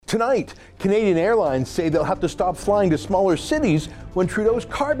Tonight, Canadian Airlines say they'll have to stop flying to smaller cities when Trudeau's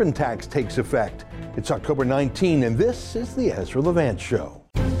carbon tax takes effect. It's October 19, and this is the Ezra Levant Show.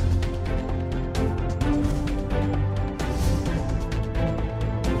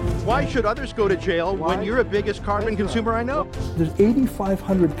 Why should others go to jail when you're the biggest carbon consumer I know? There's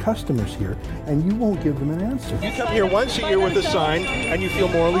 8,500 customers here, and you won't give them an answer. You come here once a year with a sign, and you feel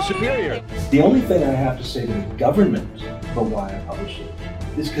morally superior. The only thing I have to say to the government about why I publish it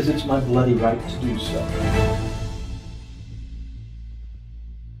is because it's my bloody right to do so.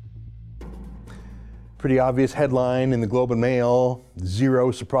 Pretty obvious headline in the Globe and Mail,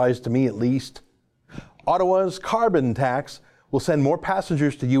 zero surprise to me at least. Ottawa's carbon tax will send more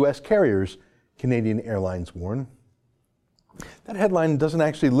passengers to U.S. carriers, Canadian Airlines warn. That headline doesn't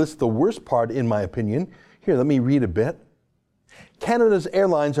actually list the worst part, in my opinion. Here, let me read a bit. Canada's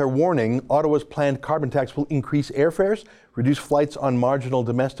airlines are warning Ottawa's planned carbon tax will increase airfares, reduce flights on marginal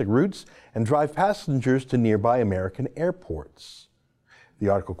domestic routes, and drive passengers to nearby American airports. The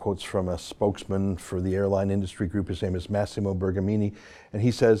article quotes from a spokesman for the airline industry group. His name is Massimo Bergamini, and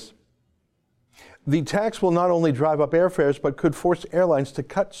he says, "The tax will not only drive up airfares, but could force airlines to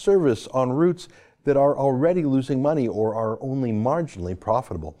cut service on routes that are already losing money or are only marginally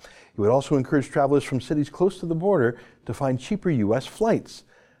profitable. It would also encourage travelers from cities close to the border to find cheaper U.S. flights.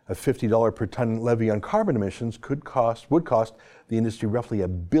 A $50 per ton levy on carbon emissions would cost the industry roughly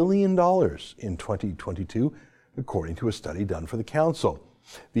 $1 billion in 2022, according to a study done for the Council.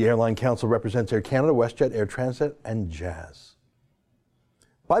 The Airline Council represents Air Canada, WestJet, Air Transat, and Jazz."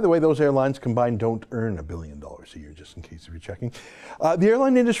 By the way, those airlines combined don't earn $1 billion a year, just in case you're checking. The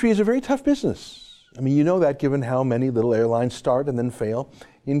airline industry is a very tough business. I mean, you know that given how many little airlines start and then fail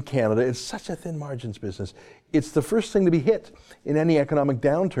in Canada. It's such a thin margins business. It's the first thing to be hit in any economic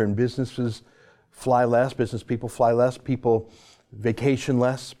downturn. Businesses fly less, business people fly less, people vacation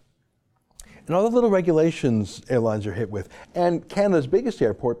less. And all the little regulations airlines are hit with. And Canada's biggest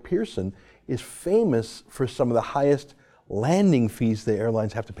airport, Pearson, is famous for some of the highest landing fees the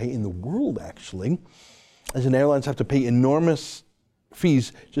airlines have to pay in the world, actually. As in, airlines have to pay enormous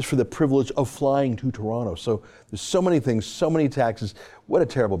fees just for the privilege of flying to Toronto. So there's so many things, so many taxes. What a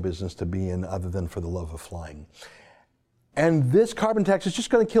terrible business to be in other than for the love of flying. And this carbon tax is just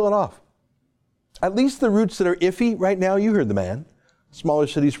going to kill it off. At least the routes that are iffy right now, you heard the man. Smaller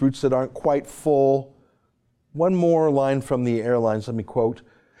cities, routes that aren't quite full. One more line from the airlines, let me quote.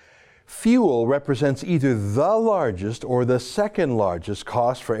 "Fuel represents either the largest or the second largest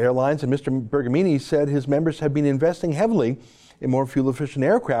cost for airlines, and Mr. Bergamini said his members have been investing heavily in more fuel-efficient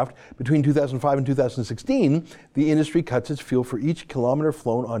aircraft. Between 2005 and 2016, the industry cuts its fuel for each kilometer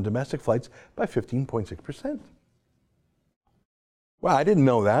flown on domestic flights by 15.6%. Well, I didn't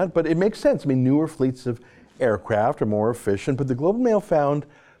know that, but it makes sense. I mean, newer fleets of aircraft are more efficient, but the Globe and Mail found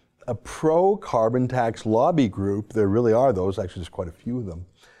a pro-carbon tax lobby group, there really are those, actually there's quite a few of them,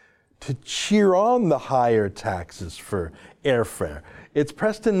 to cheer on the higher taxes for airfare. It's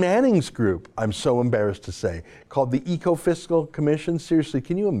Preston Manning's group, I'm so embarrassed to say, called the Eco-Fiscal Commission. Seriously,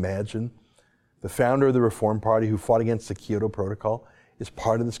 can you imagine the founder of the Reform Party who fought against the Kyoto Protocol is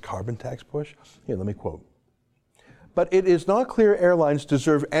part of this carbon tax push? Here, let me quote. "But it is not clear airlines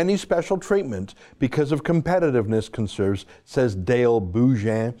deserve any special treatment because of competitiveness concerns," says Dale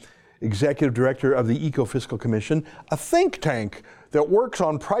Bougin, Executive Director of the Eco-Fiscal Commission, a think tank that works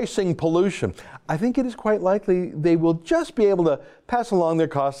on pricing pollution. "I think it is quite likely they will just be able to pass along their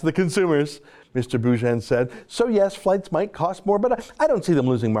costs to the consumers," Mr. Bougin said. "So yes, flights might cost more, but I don't see them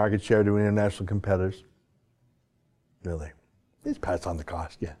losing market share to international competitors." Really? Just pass on the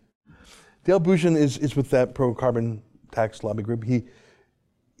cost, yeah. Dale Bougin is with that pro-carbon tax lobby group.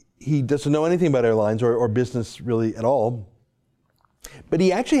 He doesn't know anything about airlines or business really at all. But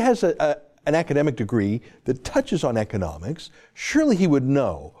he actually has an academic degree that touches on economics. Surely he would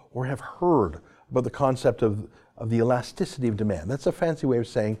know or have heard about the concept of the elasticity of demand. That's a fancy way of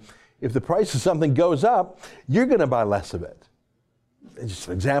saying if the price of something goes up, you're going to buy less of it. Just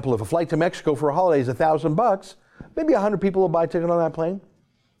an example, if a flight to Mexico for a holiday is $1,000, maybe 100 people will buy a ticket on that plane.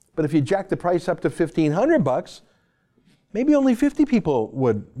 But if you jack the price up to $1,500, maybe only 50 people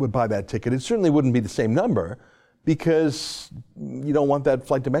would buy that ticket. It certainly wouldn't be the same number because you don't want that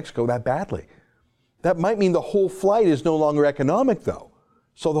flight to Mexico that badly. That might mean the whole flight is no longer economic though.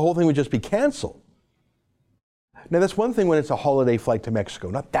 So the whole thing would just be canceled. Now that's one thing when it's a holiday flight to Mexico,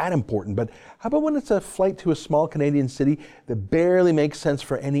 not that important, but how about when it's a flight to a small Canadian city that barely makes sense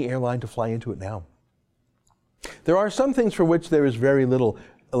for any airline to fly into it now? There are some things for which there is very little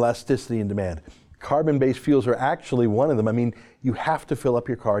elasticity in demand. Carbon-based fuels are actually one of them. I mean, you have to fill up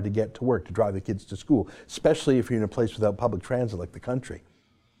your car to get to work, to drive the kids to school, especially if you're in a place without public transit like the country.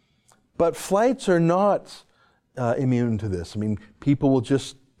 But flights are not immune to this. I mean, people will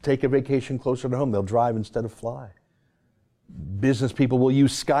just take a vacation closer to home. They'll drive instead of fly. Business people will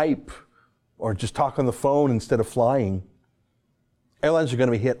use Skype or just talk on the phone instead of flying. Airlines are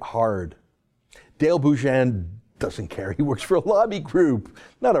going to be hit hard. Dale Bourgain doesn't care. He works for a lobby group,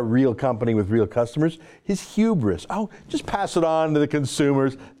 not a real company with real customers. His hubris, just pass it on to the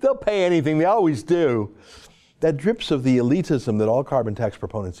consumers. They'll pay anything. They always do. That drips of the elitism that all carbon tax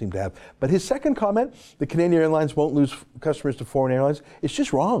proponents seem to have. But his second comment, the Canadian Airlines won't lose customers to foreign airlines, is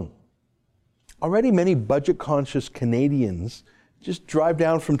just wrong. Already many budget-conscious Canadians just drive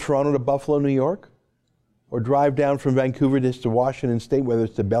down from Toronto to Buffalo, New York, or drive down from Vancouver to Washington State, whether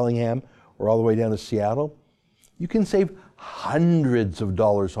it's to Bellingham or all the way down to Seattle. You can save hundreds of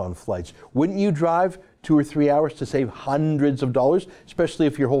dollars on flights. Wouldn't you drive 2 or 3 hours to save hundreds of dollars, especially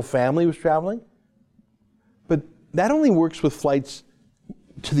if your whole family was traveling? But that only works with flights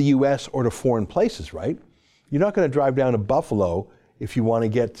to the US or to foreign places, right? You're not going to drive down to Buffalo if you want to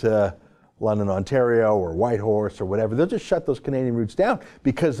get to London, Ontario, or Whitehorse, or whatever. They'll just shut those Canadian routes down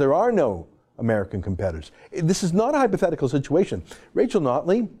because there are no American competitors. This is not a hypothetical situation. Rachel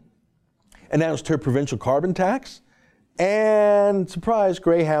Notley announced her provincial carbon tax, and surprise,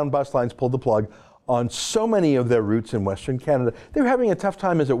 Greyhound bus lines pulled the plug on so many of their routes in Western Canada. They were having a tough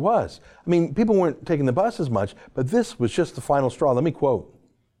time as it was. I mean, people weren't taking the bus as much, but this was just the final straw. Let me quote.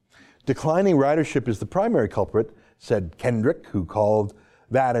 "Declining ridership is the primary culprit," said Kendrick, who called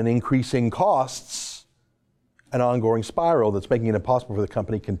that an increasing costs, an ongoing spiral that's making it impossible for the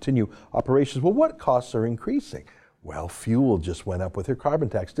company to continue operations. Well, what costs are increasing? Well, fuel just went up with their carbon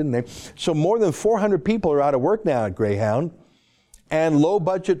tax, didn't they? So more than 400 people are out of work now at Greyhound, and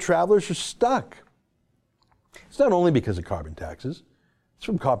low-budget travelers are stuck. It's not only because of carbon taxes. It's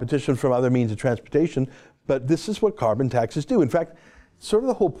from competition from other means of transportation, but this is what carbon taxes do. In fact, sort of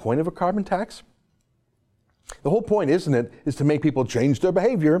the whole point of a carbon tax. The whole point, isn't it, is to make people change their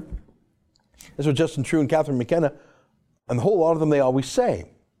behavior. That's what Justin True and Catherine McKenna, and the whole lot of them, they always say.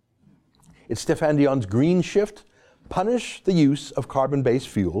 It's Stéphane Dion's green shift. Punish the use of carbon-based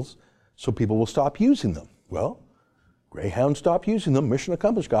fuels so people will stop using them. Well, Greyhound stopped using them. Mission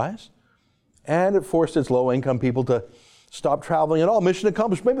accomplished, guys. And it forced its low-income people to stop traveling at all. Mission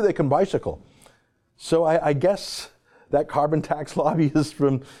accomplished. Maybe they can bicycle. So I guess that carbon tax lobbyist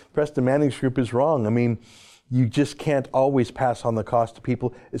from Preston Manning's group is wrong. I mean, you just can't always pass on the cost to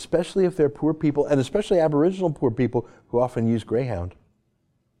people, especially if they're poor people, and especially Aboriginal poor people who often use Greyhound.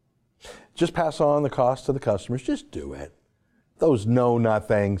 Just pass on the cost to the customers. Just do it. Those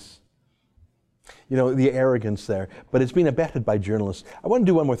know-nothings. You know, the arrogance there. But it's been abetted by journalists. I want to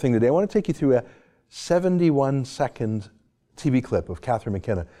do one more thing today. I want to take you through a 71-second TV clip of Catherine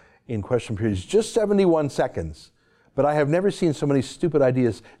McKenna in question periods. Just 71 seconds. But I have never seen so many stupid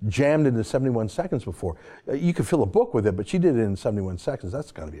ideas jammed into 71 seconds before. You could fill a book with it, but she did it in 71 seconds.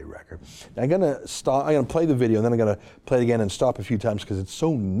 That's got to be a record. Now, I'm going to play the video, and then I'm going to play it again and stop a few times because it's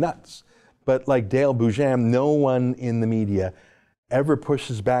so nuts. But like Dale Bourgain, no one in the media ever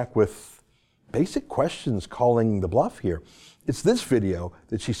pushes back with basic questions calling the bluff here. It's this video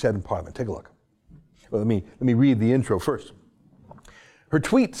that she said in Parliament. Take a look. Well, let me read the intro first. Her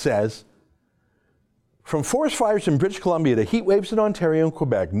tweet says, "From forest fires in British Columbia to heat waves in Ontario and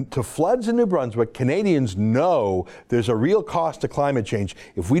Quebec to floods in New Brunswick, Canadians know there's a real cost to climate change.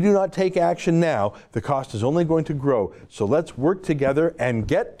 If we do not take action now, the cost is only going to grow. So let's work together and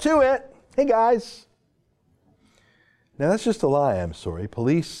get to it." Hey guys. Now that's just a lie, I'm sorry.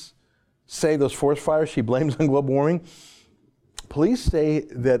 Police say those forest fires she blames on global warming. Police say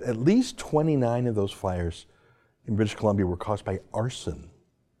that at least 29 of those fires in British Columbia were caused by arson.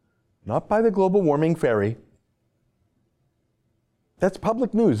 Not by the global warming fairy. That's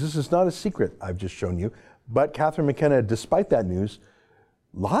public news. This is not a secret I've just shown you. But Catherine McKenna, despite that news,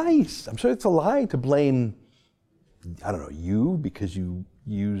 lies. I'm sure it's a lie to blame, I don't know, you because you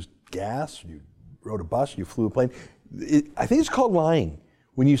used gas, you rode a bus, you flew a plane. I think it's called lying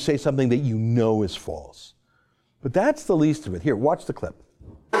when you say something that you know is false. But that's the least of it. Here, watch the clip.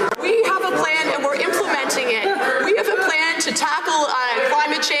 We have a plan and we're implementing it. We have a plan to tackle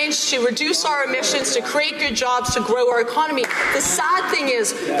climate change, to reduce our emissions, to create good jobs, to grow our economy. The sad thing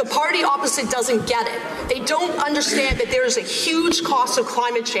is the party opposite doesn't get it. They don't understand that there is a huge cost of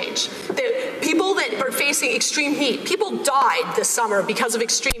climate change. That People that are facing extreme heat. People died this summer because of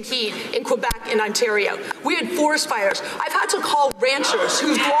extreme heat in Quebec and Ontario. We had forest fires. I've had to call ranchers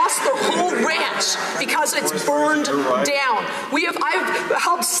who've lost their whole ranch because it's burned down. I've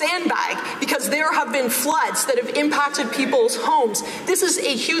helped sandbag because there have been floods that have impacted people's homes. This is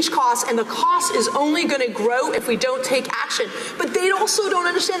a huge cost, and the cost is only going to grow if we don't take action. But they also don't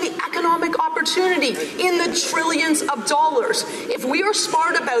understand the economic opportunity in the trillions of dollars. If we are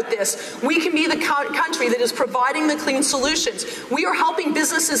smart about this, we can be the country that is providing the clean solutions. We are helping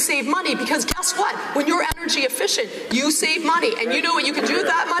businesses save money because guess what? When you're energy efficient, you save money. And you know what you can do with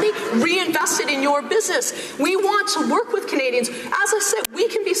that money? Reinvest it in your business. We want to work with Canadians. As I said, we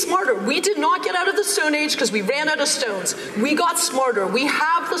can be smarter. We did not get out of the Stone Age because we ran out of stones. We got smarter. We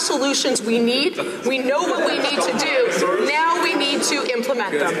have the solutions we need. We know what we need to do. Now we need to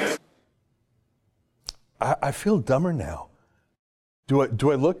implement them. I feel dumber now. Do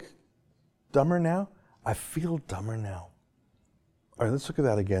I look dumber now? I feel dumber now. All right, let's look at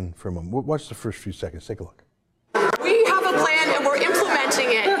that again for a moment. Watch the first few seconds. Take a look. We have a plan and we're implementing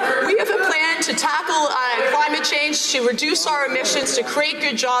it. We have a plan to tackle climate change, to reduce our emissions, to create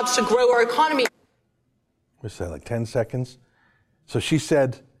good jobs, to grow our economy. What's that, like 10 seconds? So she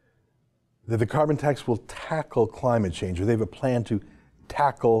said that the carbon tax will tackle climate change, or they have a plan to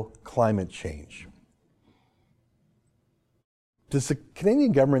tackle climate change. Does the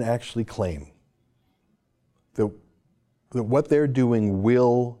Canadian government actually claim that what they're doing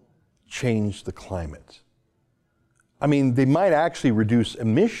will change the climate? I mean, they might actually reduce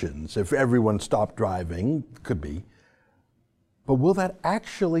emissions if everyone stopped driving, could be. But will that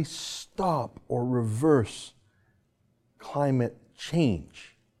actually stop or reverse climate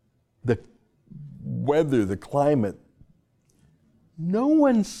change? The weather, the climate. No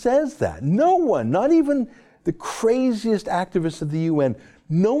one says that. No one, not even the craziest activists at the UN.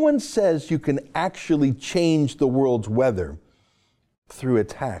 No one says you can actually change the world's weather through a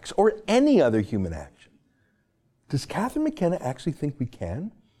tax or any other human action. Does Catherine McKenna actually think we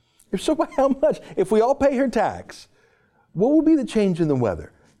can? If so, by how much? If we all pay her tax, what will be the change in the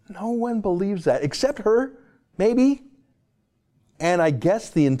weather? No one believes that, except her, maybe, and I guess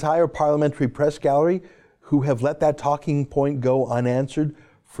the entire parliamentary press gallery who have let that talking point go unanswered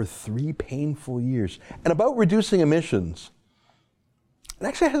for 3 painful years. And about reducing emissions, it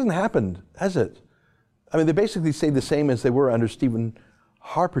actually hasn't happened, has it? I mean, they basically say the same as they were under Stephen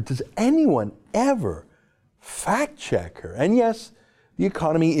Harper. Does anyone ever fact check her? And yes, the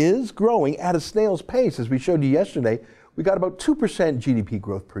economy is growing at a snail's pace. As we showed you yesterday, we got about 2% GDP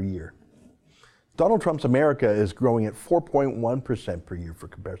growth per year. Donald Trump's America is growing at 4.1% per year for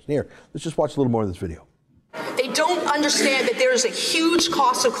comparison. Here, let's just watch a little more of this video. They don't understand that there is a huge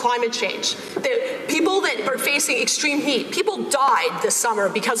cost of climate change. That people that are facing extreme heat, people died this summer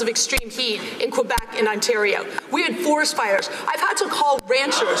because of extreme heat in Quebec and Ontario. We had forest fires. I've had to call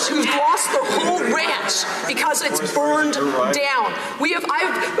ranchers who've lost their whole ranch because it's burned down.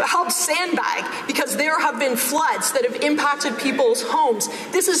 I've helped sandbag because there have been floods that have impacted people's homes.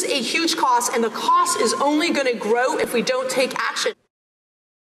 This is a huge cost, and the cost is only going to grow if we don't take action.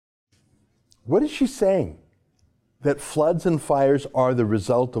 What is she saying? That floods and fires are the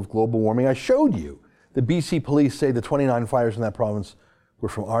result of global warming? I showed you the BC police say the 29 fires in that province were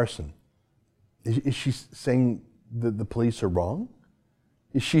from arson. Is she saying that the police are wrong?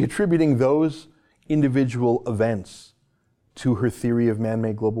 Is she attributing those individual events to her theory of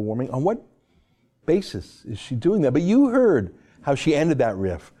man-made global warming? On what basis is she doing that? But you heard how she ended that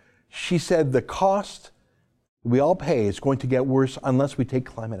riff. She said the cost we all pay is going to get worse unless we take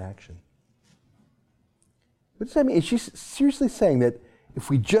climate action. What does that mean? Is she seriously saying that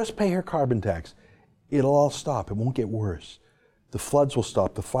if we just pay her carbon tax, it'll all stop, it won't get worse? The floods will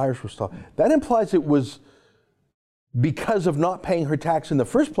stop, the fires will stop. That implies it was because of not paying her tax in the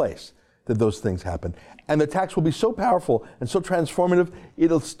first place that those things happen. And the tax will be so powerful and so transformative,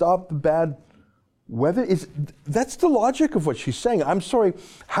 it'll stop the bad weather. That's the logic of what she's saying. I'm sorry,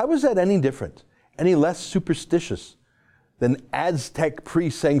 how is that any different, any less superstitious than Aztec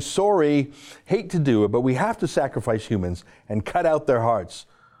priests saying, sorry, hate to do it, but we have to sacrifice humans and cut out their hearts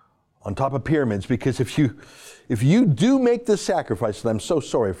on top of pyramids, because if you do make this sacrifice, and I'm so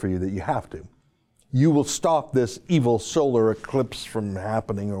sorry for you that you have to, you will stop this evil solar eclipse from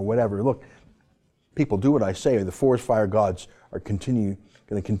happening or whatever. Look, people, do what I say, or the forest fire gods are going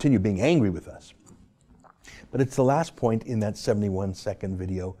to continue being angry with us. But it's the last point in that 71-second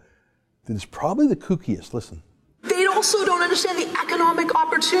video that is probably the kookiest. Listen. They don't also don't understand the economic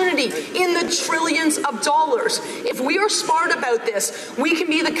opportunity in the trillions of dollars. If we are smart about this, we can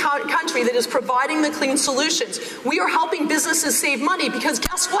be the country that is providing the clean solutions. We are helping businesses save money because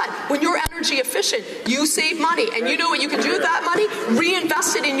guess what? When you're energy efficient, you save money. And you know what you can do with that money?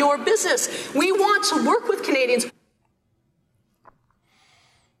 Reinvest it in your business. We want to work with Canadians.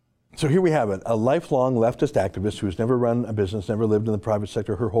 So here we have it, a lifelong leftist activist who has never run a business, never lived in the private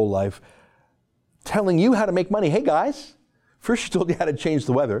sector her whole life, telling you how to make money. Hey guys, first she told you how to change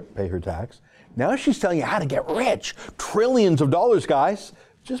the weather, pay her tax. Now she's telling you how to get rich. Trillions of dollars, guys.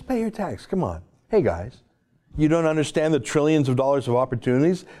 Just pay your tax, come on. Hey guys, you don't understand the trillions of dollars of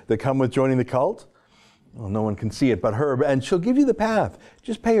opportunities that come with joining the cult? Well, no one can see it but her, and she'll give you the path.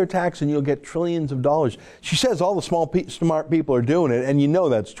 Just pay your tax and you'll get trillions of dollars. She says all the smart people are doing it, and you know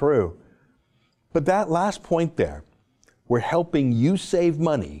that's true. But that last point there, we're helping you save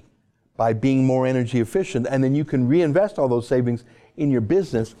money by being more energy efficient, and then you can reinvest all those savings in your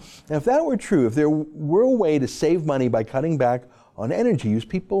business. Now, if that were true, if there were a way to save money by cutting back on energy use,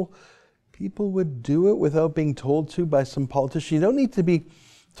 people would do it without being told to by some politician. You don't need to be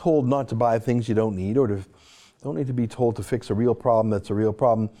told not to buy things you don't need, or don't need to be told to fix a real problem that's a real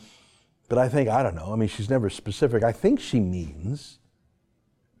problem. But I don't know, I mean, she's never specific. I think she means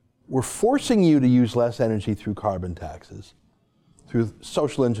we're forcing you to use less energy through carbon taxes, through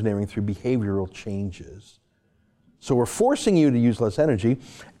social engineering, through behavioral changes. So we're forcing you to use less energy,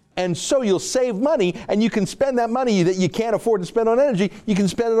 and so you'll save money, and you can spend that money that you can't afford to spend on energy, you can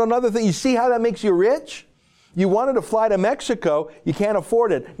spend it on other things. You see how that makes you rich? You wanted to fly to Mexico, you can't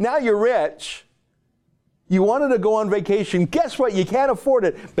afford it. Now you're rich. You wanted to go on vacation, guess what? You can't afford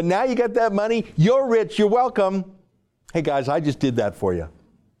it. But now you got that money, you're rich, you're welcome. Hey guys, I just did that for you.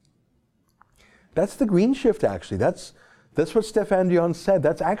 That's the green shift, actually. That's what Stéphane Dion said.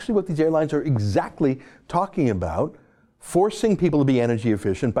 That's actually what these airlines are exactly talking about. Forcing people to be energy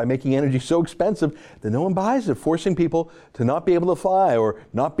efficient by making energy so expensive that no one buys it. Forcing people to not be able to fly or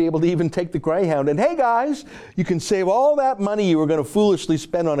not be able to even take the Greyhound. And hey guys, you can save all that money you were going to foolishly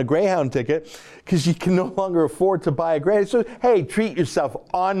spend on a Greyhound ticket because you can no longer afford to buy a Greyhound. So hey, treat yourself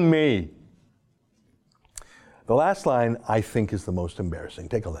on me. The last line I think is the most embarrassing.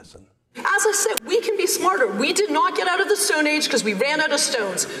 Take a listen. As I said, we can be smarter. We did not get out of the Stone Age because we ran out of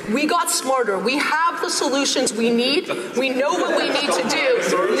stones. We got smarter. We have the solutions we need. We know what we need to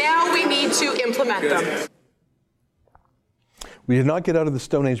do. Now we need to implement them. We did not get out of the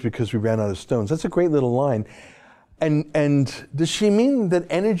Stone Age because we ran out of stones. That's a great little line. And does she mean that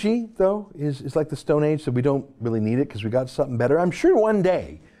energy, though, is like the Stone Age, so we don't really need it because we got something better? I'm sure one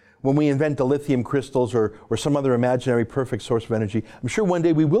day, when we invent the lithium crystals or some other imaginary perfect source of energy, I'm sure one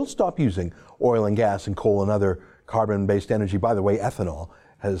day we will stop using oil and gas and coal and other carbon-based energy. By the way, ethanol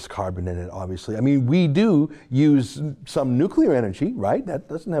has carbon in it, obviously. I mean, we do use some nuclear energy, right? That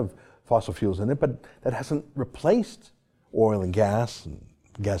doesn't have fossil fuels in it, but that hasn't replaced oil and gas and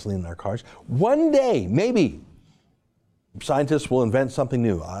gasoline in our cars. One day, maybe, scientists will invent something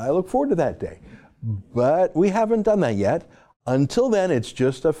new. I look forward to that day. But we haven't done that yet. Until then, it's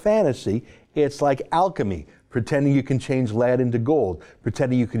just a fantasy. It's like alchemy, pretending you can change lead into gold,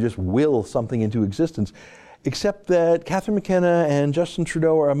 pretending you can just will something into existence. Except that Catherine McKenna and Justin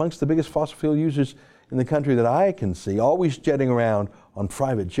Trudeau are amongst the biggest fossil fuel users in the country that I can see, always jetting around on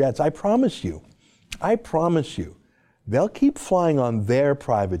private jets. I promise you, they'll keep flying on their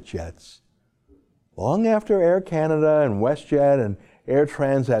private jets long after Air Canada and WestJet and Air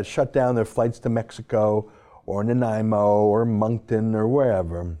Transat shut down their flights to Mexico or Nanaimo or Moncton or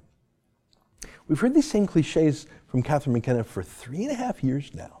wherever. We've heard these same cliches from Catherine McKenna for 3.5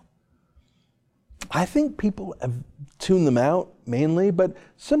 years now. I think people have tuned them out mainly, but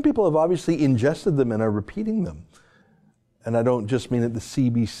some people have obviously ingested them and are repeating them. And I don't just mean at the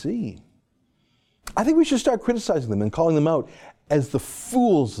CBC. I think we should start criticizing them and calling them out as the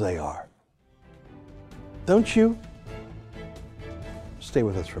fools they are. Don't you? Stay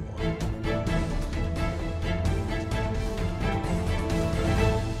with us for more.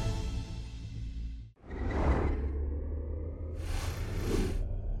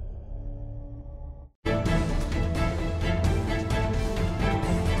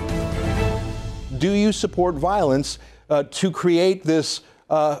 Do you support violence to create this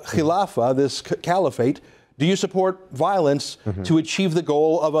khilafah, this caliphate? Do you support violence to achieve the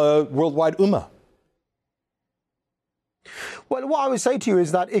goal of a worldwide ummah? Well, what I would say to you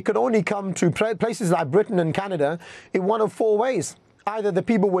is that it could only come to places like Britain and Canada in one of four ways. either the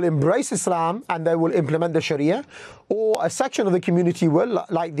people will embrace Islam and they will implement the Sharia, or a section of the community will,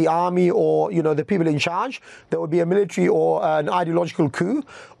 like the army or the people in charge. There will be a military or an ideological coup,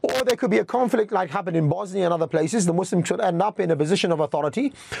 or there could be a conflict like happened in Bosnia and other places. The Muslims could end up in a position of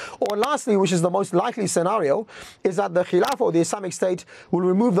authority. Or lastly, which is the most likely scenario, is that the Khilafah or the Islamic State will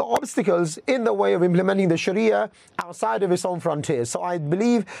remove the obstacles in the way of implementing the Sharia outside of its own frontiers. So I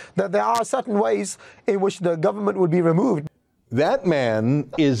believe that there are certain ways in which the government will be removed. That man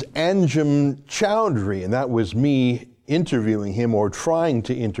is Anjem Choudary, and that was me interviewing him, or trying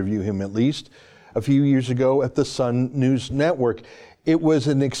to interview him at least, a few years ago at the Sun News Network. It was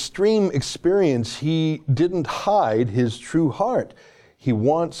an extreme experience. He didn't hide his true heart. He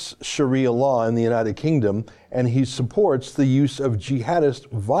wants Sharia law in the United Kingdom, and he supports the use of jihadist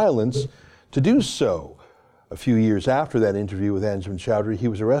violence to do so. A few years after that interview with Anjem Choudary, he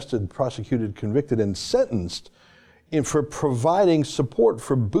was arrested, prosecuted, convicted, and sentenced for providing support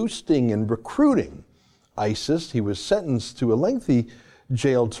for boosting and recruiting ISIS. He was sentenced to a lengthy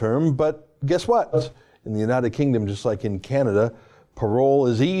jail term, but guess what? In the United Kingdom, just like in Canada, parole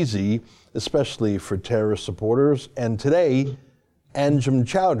is easy, especially for terrorist supporters. And today, Anjem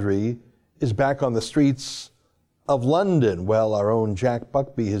Choudary is back on the streets of London. Well, our own Jack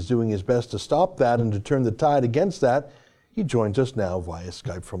Buckby is doing his best to stop that and to turn the tide against that. He joins us now via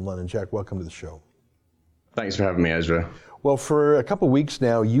Skype from London. Jack, welcome to the show. Thanks for having me, Ezra. Well, for a couple of weeks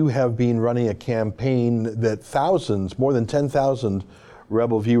now, you have been running a campaign that thousands, more than 10,000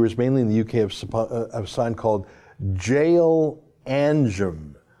 Rebel viewers, mainly in the UK, have signed, called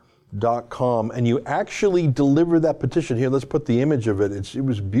JailAnjem.com. And you actually delivered that petition. Here, let's put the image of it. It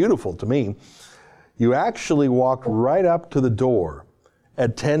was beautiful to me. You actually walked right up to the door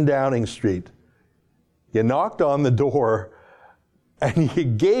at 10 Downing Street. You knocked on the door and you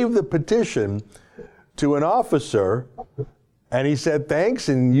gave the petition to an officer, and he said thanks,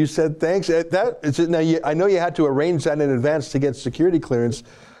 and you said thanks. I know you had to arrange that in advance to get security clearance.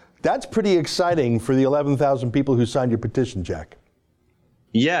 That's pretty exciting for the 11,000 people who signed your petition, Jack.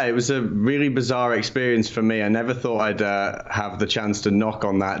 Yeah, it was a really bizarre experience for me. I never thought I'd have the chance to knock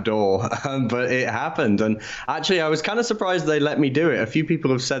on that door, but it happened. And actually, I was kind of surprised they let me do it. A few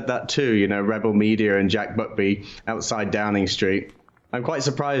people have said that too, Rebel Media and Jack Buckby outside Downing Street. I'm quite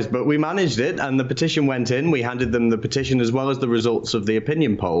surprised, but we managed it, and the petition went in. We handed them the petition as well as the results of the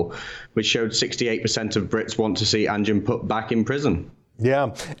opinion poll, which showed 68% of Brits want to see Anjem put back in prison.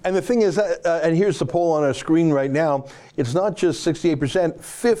 Yeah, and the thing is, and here's the poll on our screen right now, it's not just 68%,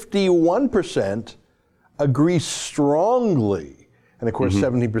 51% agree strongly. And of course,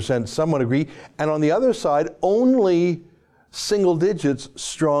 70% somewhat agree. And on the other side, only single digits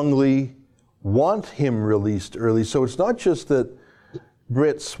strongly want him released early. So it's not just that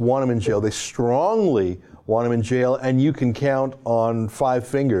Brits want him in jail, they strongly want him in jail, and you can count on 5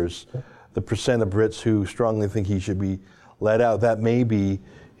 fingers the percent of Brits who strongly think he should be let out. That may be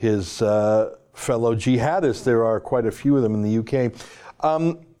his fellow jihadists. There are quite a few of them in the UK.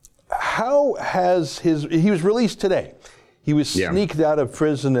 He was released today. He was sneaked out of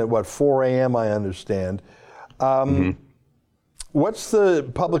prison at 4 a.m., I understand. What's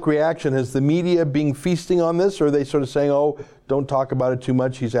the public reaction? Has the media been feasting on this, or are they sort of saying, oh, don't talk about it too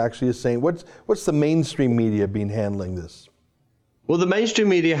much, he's actually a saint? What's the mainstream media been handling this? Well, the mainstream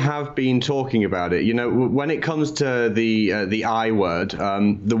media have been talking about it. When it comes to the I word,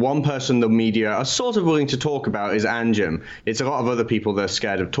 the one person the media are sort of willing to talk about is Anjem. It's a lot of other people they're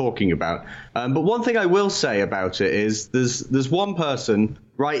scared of talking about. But one thing I will say about it is there's one person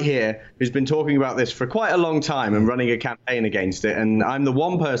right here who's been talking about this for quite a long time and running a campaign against it. And I'm the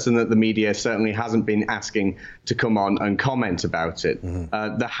one person that the media certainly hasn't been asking to come on and comment about it.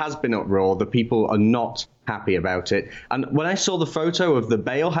 There has been uproar. The people are not happy about it. And when I saw the photo of the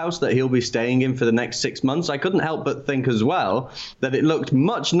bail house that he'll be staying in for the next 6 months, I couldn't help but think as well that it looked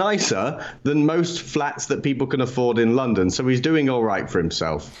much nicer than most flats that people can afford in London. So he's doing all right for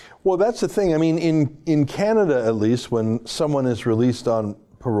himself. Well, that's the thing. I mean, in Canada, at least, when someone is released on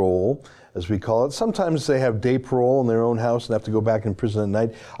parole, as we call it, sometimes they have day parole in their own house and have to go back in prison at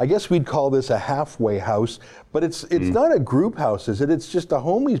night. I guess we'd call this a halfway house, but it's not a group house, is it? It's just a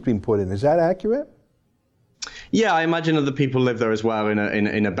home he's been put in. Is that accurate? Yeah, I imagine other people live there as well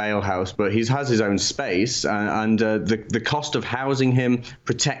in a bail house, but he has his own space, and the cost of housing him,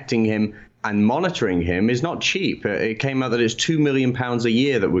 protecting him, and monitoring him is not cheap. It came out that it's £2 million a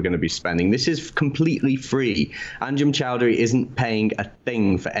year that we're going to be spending. This is completely free. Anjem Choudary isn't paying a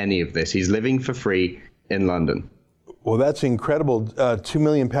thing for any of this. He's living for free in London. Well, that's incredible. £2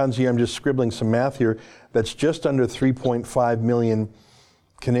 million a year. I'm just scribbling some math here. That's just under 3.5 million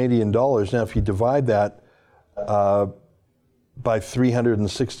Canadian dollars. Now, if you divide that by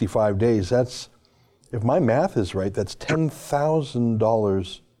 365 days. That's, if my math is right, that's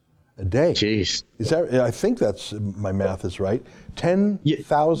 $10,000 a day. Jeez. Is that? I think that's, my math is right.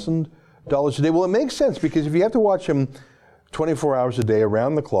 $10,000 a day. Well, it makes sense because if you have to watch him 24 hours a day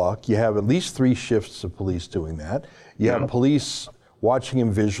around the clock, you have at least 3 shifts of police doing that. You have police watching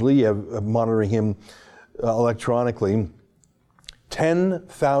him visually, you have monitoring him electronically.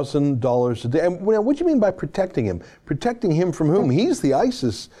 $10,000 a day. And what do you mean by protecting him? Protecting him from whom? He's the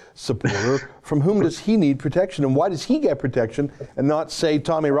ISIS supporter. From whom does he need protection? And why does he get protection and not, say,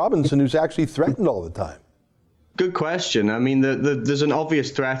 Tommy Robinson, who's actually threatened all the time? Good question. I mean, there's an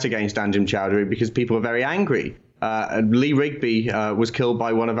obvious threat against Anjem Choudary because people are very angry. Lee Rigby was killed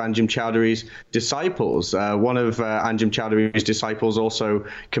by one of Anjem Choudhary's disciples. One of Anjem Choudhary's disciples also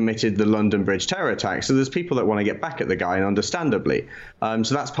committed the London Bridge terror attack. So there's people that want to get back at the guy, and understandably. So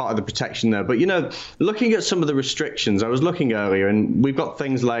that's part of the protection there. But, you know, looking at some of the restrictions, I was looking earlier, and we've got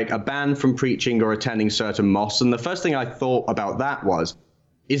things like a ban from preaching or attending certain mosques. And the first thing I thought about that was,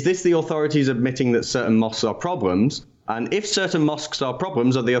 is this the authorities admitting that certain mosques are problems? And if certain mosques are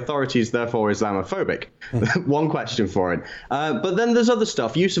problems, are the authorities therefore Islamophobic? One question for it. But then there's other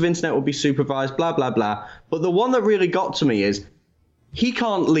stuff. Use of internet will be supervised, blah, blah, blah. But the one that really got to me is he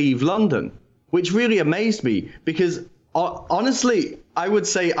can't leave London, which really amazed me because honestly, I would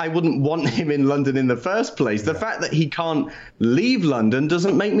say I wouldn't want him in London in the first place. The fact that he can't leave London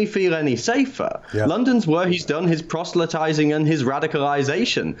doesn't make me feel any safer. Yeah. London's where he's done his proselytizing and his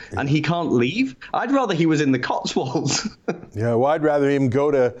radicalization, and he can't leave. I'd rather he was in the Cotswolds. Yeah, well, I'd rather him go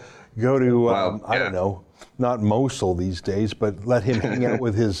to I don't know, not Mosul these days, but let him hang out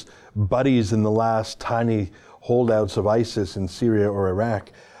with his buddies in the last tiny holdouts of ISIS in Syria or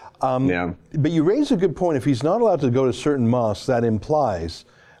Iraq. But you raise a good point. If he's not allowed to go to certain mosques, that implies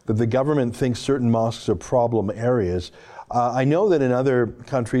that the government thinks certain mosques are problem areas. I know that in other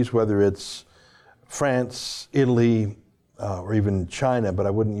countries, whether it's France, Italy, or even China, but I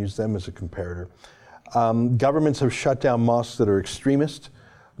wouldn't use them as a comparator, governments have shut down mosques that are extremist,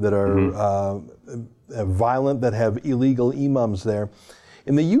 that are violent, that have illegal imams there.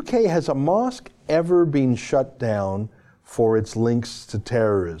 In the UK, has a mosque ever been shut down for its links to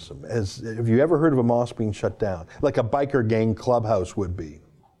terrorism? Have you ever heard of a mosque being shut down, like a biker gang clubhouse would be?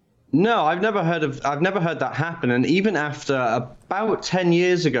 No, I've never heard that happen. And even after about 10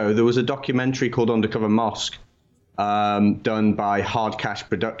 years ago, there was a documentary called Undercover Mosque, done by Hard Cash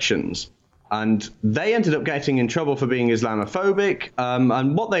Productions. And they ended up getting in trouble for being Islamophobic.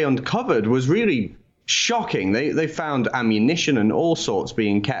 And what they uncovered was really shocking. They found ammunition and all sorts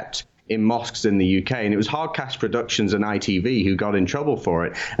being kept in mosques in the UK, and it was Hard Cash Productions and ITV who got in trouble for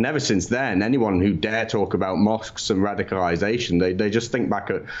it. And ever since then, anyone who dare talk about mosques and radicalization, they just think back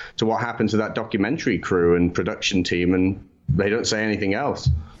to what happened to that documentary crew and production team, and they don't say anything else.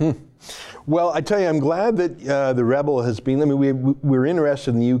 Well, I tell you, I'm glad that The Rebel has been, I mean, we're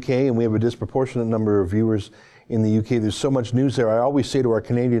interested in the UK, and we have a disproportionate number of viewers in the UK. There's so much news there. I always say to our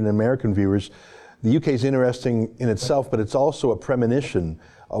Canadian and American viewers, the UK is interesting in itself, but it's also a premonition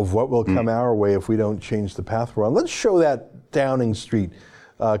of what will come our way if we don't change the path we're on. Let's show that Downing Street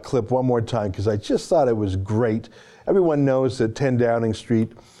clip one more time, because I just thought it was great. Everyone knows that 10 Downing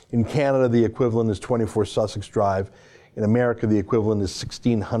Street, in Canada the equivalent is 24 Sussex Drive. In America the equivalent is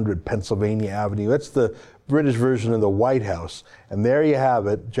 1600 Pennsylvania Avenue. That's the British version of the White House. And there you have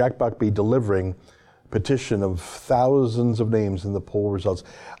it, Jack Buckby delivering a petition of thousands of names in the poll results.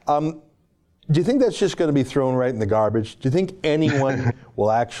 Do you think that's just going to be thrown right in the garbage? Do you think anyone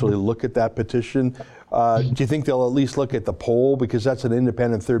will actually look at that petition? Do you think they'll at least look at the poll? Because that's an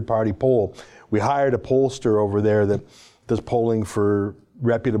independent third-party poll. We hired a pollster over there that does polling for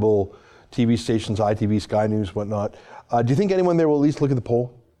reputable TV stations, ITV, Sky News, whatnot. Do you think anyone there will at least look at the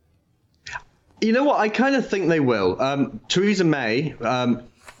poll? You know what? I kind of think they will. Theresa May,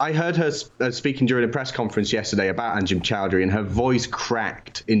 I heard her speaking during a press conference yesterday about Anjem Choudary, and her voice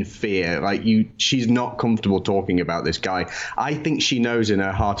cracked in fear. She's not comfortable talking about this guy. I think she knows in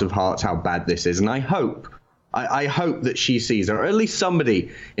her heart of hearts how bad this is, and I hope that she sees it, or at least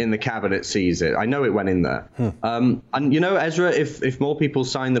somebody in the cabinet sees it. I know it went in there. And you know, Ezra, if more people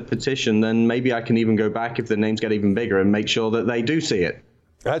sign the petition, then maybe I can even go back if the names get even bigger and make sure that they do see it.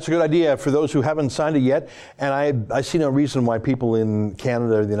 That's a good idea for those who haven't signed it yet. And I see no reason why people in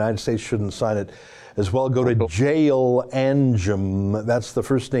Canada or the United States shouldn't sign it as well. Go to Jael Anjem. That's the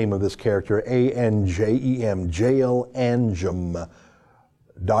first name of this character, A-N-J-E-M,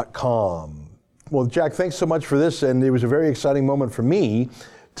 jaelanjem.com. Well, Jack, thanks so much for this. And it was a very exciting moment for me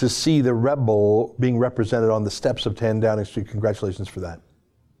to see The Rebel being represented on the steps of 10 Downing Street. Congratulations for that.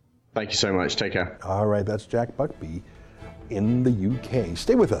 Thank you so much. Take care. All right, that's Jack Buckby. in the UK.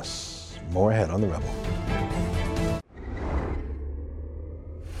 Stay with us. More ahead on The Rebel.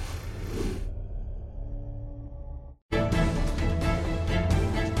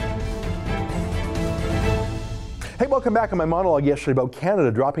 Hey, welcome back on my monologue yesterday about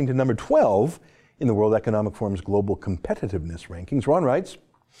Canada dropping to number 12 in the World Economic Forum's Global Competitiveness Rankings. Ron writes,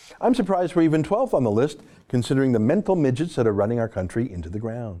 I'm surprised we're even 12th on the list, considering the mental midgets that are running our country into the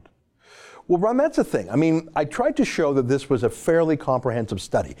ground. Well, Ron, that's the thing. I mean, I tried to show that this was a fairly comprehensive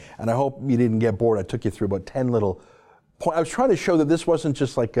study, and I hope you didn't get bored. I took you through about 10 little points. I was trying to show that this wasn't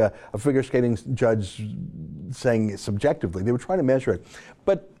just like a figure skating judge saying subjectively. They were trying to measure it.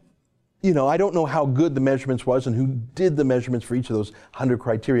 But you know, I don't know how good the measurements was and who did the measurements for each of those 100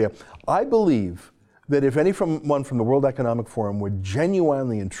 criteria. I believe that if anyone from the World Economic Forum would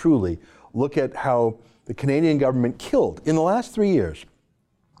genuinely and truly look at how the Canadian government killed in the last 3 years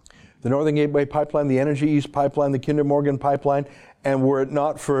the Northern Gateway Pipeline, the Energy East Pipeline, the Kinder Morgan Pipeline, and were it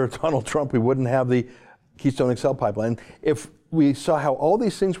not for Donald Trump, we wouldn't have the Keystone XL Pipeline. If we saw how all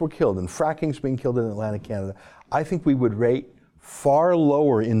these things were killed and fracking's being killed in Atlantic Canada, I think we would rate far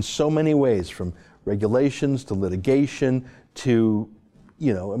lower in so many ways, from regulations to litigation to,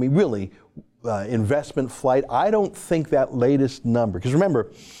 you know, I mean, really, investment flight. I don't think that latest number, because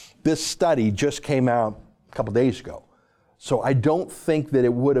remember, this study just came out a couple days ago. So I don't think that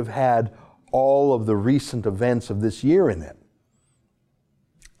it would have had all of the recent events of this year in it.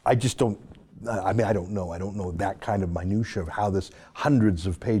 I just don't, I mean, I don't know. I don't know that kind of minutia of how this hundreds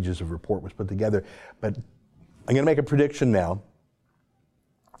of pages of report was put together. But I'm going to make a prediction now.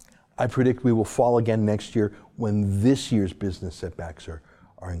 I predict we will fall again next year when this year's business setbacks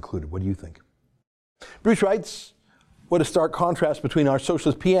are included. What do you think? Bruce writes, what a stark contrast between our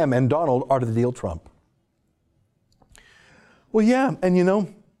socialist PM and Donald Art of the Deal Trump. Well, yeah, and you know,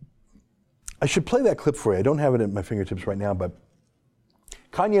 I should play that clip for you. I don't have it at my fingertips right now, but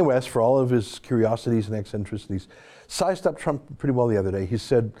Kanye West, for all of his curiosities and eccentricities, sized up Trump pretty well the other day. He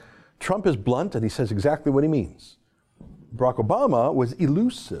said, Trump is blunt and he says exactly what he means. Barack Obama was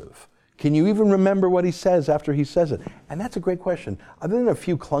elusive. Can you even remember what he says after he says it? And that's a great question. Other than a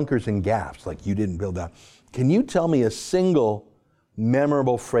few clunkers and gaffes, like you didn't build out, can you tell me a single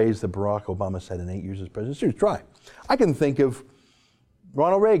memorable phrase that Barack Obama said in 8 years as president? Seriously, try. I can think of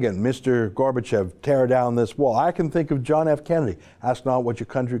Ronald Reagan, Mr. Gorbachev, tear down this wall. I can think of John F. Kennedy, ask not what your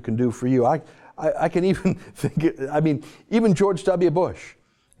country can do for you. I can even think, I mean, even George W. Bush,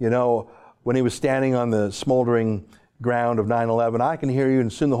 you know, when he was standing on the smoldering ground of 9/11, I can hear you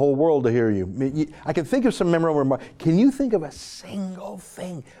and soon the whole world to hear you. I can think of some memorable remarks. Can you think of a single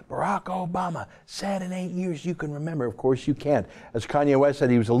thing Barack Obama said in 8 years you can remember? Of course you can't. As Kanye West said,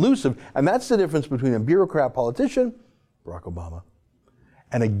 he was elusive, and that's the difference between a bureaucrat politician, Barack Obama,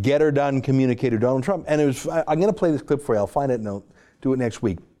 and a get-her-done communicator, Donald Trump. And I'm going to play this clip for you. I'll find it and I'll do it next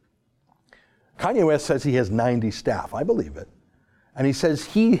week. Kanye West says he has 90 staff. I believe it. And he says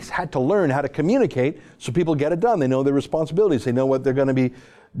he's had to learn how to communicate so people get it done. They know their responsibilities. They know what they're going to be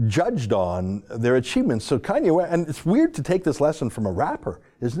judged on, their achievements. So Kanye West, and it's weird to take this lesson from a rapper,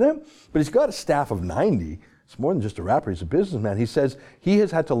 isn't it? But he's got a staff of 90. It's more than just a rapper. He's a businessman. He says he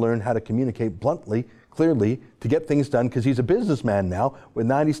has had to learn how to communicate bluntly, clearly, to get things done because he's a businessman now with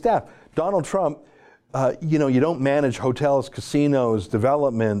 90 staff. Donald Trump, you know, you don't manage hotels, casinos,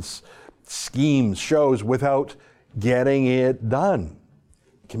 developments, schemes, shows without getting it done,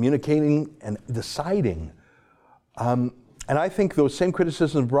 communicating and deciding. And I think those same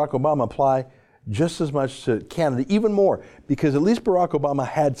criticisms of Barack Obama apply just as much to Canada, even more, because at least Barack Obama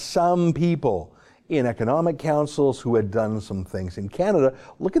had some people in economic councils who had done some things. In Canada,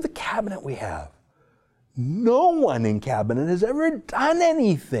 look at the cabinet we have. No one in cabinet has ever done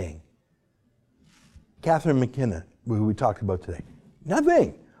anything. Catherine McKenna, who we talked about today,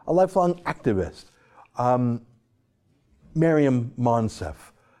 nothing. A lifelong activist. Miriam Monsef.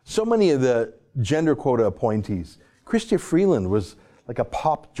 So many of the gender quota appointees. Chrystia Freeland was like a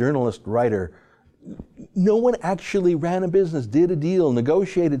pop journalist writer. No one actually ran a business, did a deal,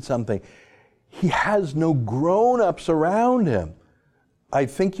 negotiated something. He has no grown-ups around him. I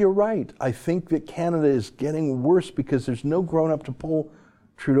think you're right. I think that Canada is getting worse because there's no grown-up to pull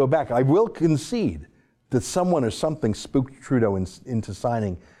Trudeau back. I will concede that someone or something spooked Trudeau into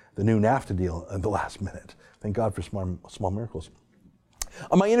signing the new NAFTA deal at the last minute. Thank God for small miracles.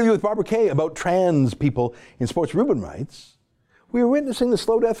 On my interview with Barbara Kay about trans people in sports, Ruben writes, we are witnessing the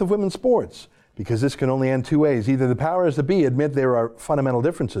slow death of women's sports because this can only end two ways. Either the powers that be admit there are fundamental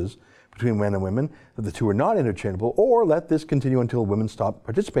differences between men and women, that the two are not interchangeable, or let this continue until women stop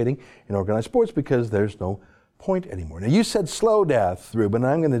participating in organized sports because there's no point anymore. Now, you said slow death, Ruben,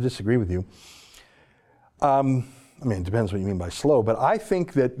 and I'm going to disagree with you. I mean, it depends what you mean by slow, but I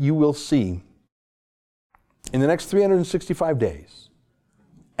think that you will see in the next 365 days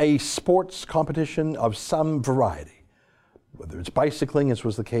a sports competition of some variety, whether it's bicycling, as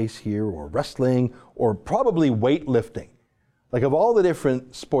was the case here, or wrestling, or probably weightlifting. Like, of all the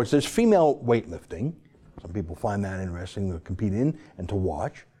different sports, there's female weightlifting. Some people find that interesting to compete in and to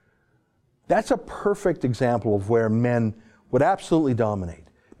watch. That's a perfect example of where men would absolutely dominate,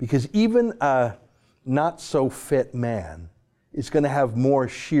 because even a not so fit man is going to have more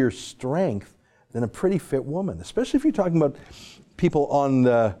sheer strength than a pretty fit woman, especially if you're talking about people on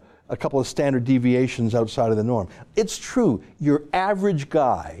a couple of standard deviations outside of the norm. It's true, your average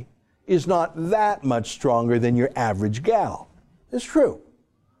guy is not that much stronger than your average gal. It's true.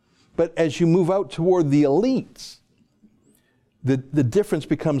 But as you move out toward the elites, the difference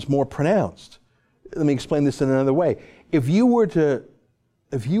becomes more pronounced. Let me explain this in another way. If you were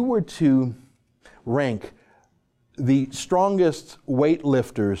to rank the strongest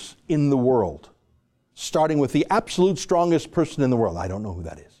weightlifters in the world, starting with the absolute strongest person in the world, I don't know who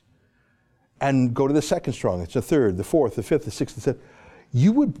that is, and go to the second strongest, the third, the fourth, the fifth, the sixth, the seventh,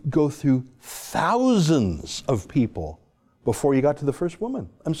 you would go through thousands of people before you got to the first woman.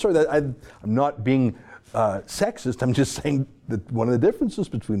 I'm sorry, that I'm not being sexist, I'm just saying that one of the differences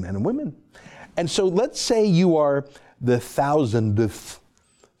between men and women. And so let's say you are the 1,000th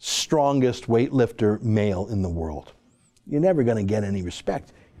strongest weightlifter male in the world. You're never going to get any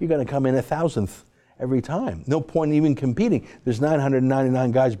respect. You're going to come in 1,000th every time. No point even competing. There's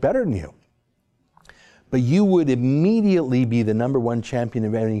 999 guys better than you. But you would immediately be the #1 champion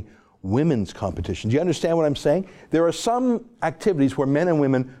of any women's competition. Do you understand what I'm saying? There are some activities where men and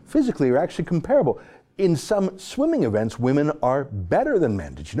women physically are actually comparable. In some swimming events, women are better than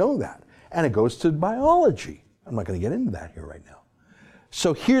men. Did you know that? And it goes to biology. I'm not going to get into that here right now.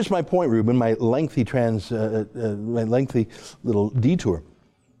 So here's my point, Ruben, my lengthy little detour.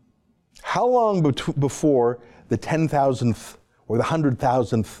 How long before the 10,000th or the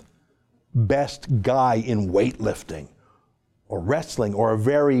 100,000th best guy in weightlifting or wrestling or a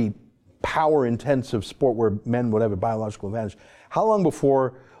very power-intensive sport where men would have a biological advantage, how long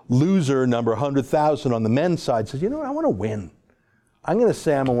before loser number 100,000 on the men's side says, you know what, I want to win. I'm going to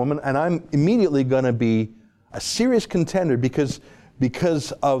say I'm a woman, and I'm immediately going to be a serious contender because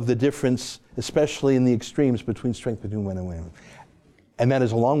of the difference, especially in the extremes, between strength between men and women. And that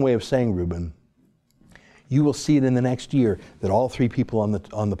is a long way of saying, Ruben, you will see it in the next year that all three people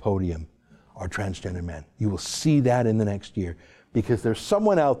on the podium are transgender men. You will see that in the next year because there's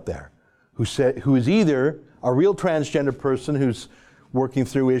someone out there who is either a real transgender person who's working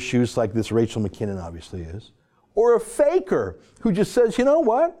through issues like this Rachel McKinnon obviously is, or a faker who just says, you know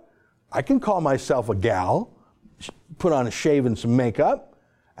what, I can call myself a gal, put on a shave and some makeup,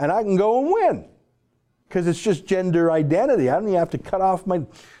 and I can go and win. Because it's just gender identity. I don't even have to cut off my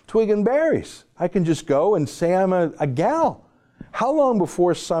twig and berries. I can just go and say I'm a gal. How long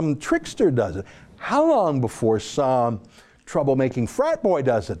before some trickster does it? How long before some troublemaking frat boy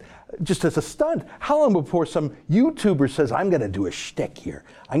does it? Just as a stunt. How long before some YouTuber says, I'm going to do a shtick here.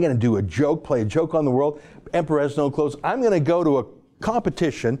 I'm going to do a joke, play a joke on the world. Emperor has no clothes. I'm going to go to a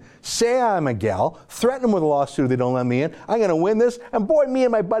competition, say I'm a gal, threaten them with a lawsuit if they don't let me in. I'm going to win this, and boy, me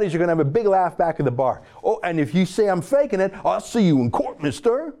and my buddies are going to have a big laugh back at the bar. Oh, and if you say I'm faking it, I'll see you in court,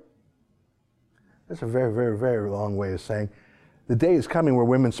 mister. That's a very, very, very long way of saying the day is coming where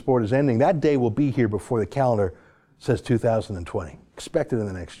women's sport is ending. That day will be here before the calendar says 2020. Expect it in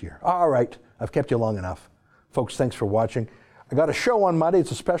the next year. All right, I've kept you long enough. Folks, thanks for watching. I got a show on Monday.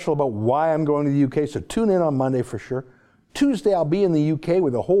 It's a special about why I'm going to the UK, so tune in on Monday for sure. Tuesday, I'll be in the UK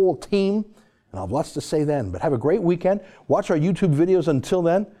with a whole team, and I'll have lots to say then. But have a great weekend. Watch our YouTube videos until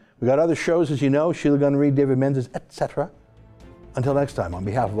then. We got other shows, as you know, Sheila Gunn Reid, David Menzies, etc. Until next time, on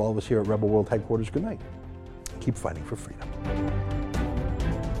behalf of all of us here at Rebel World Headquarters, good night. Keep fighting for freedom.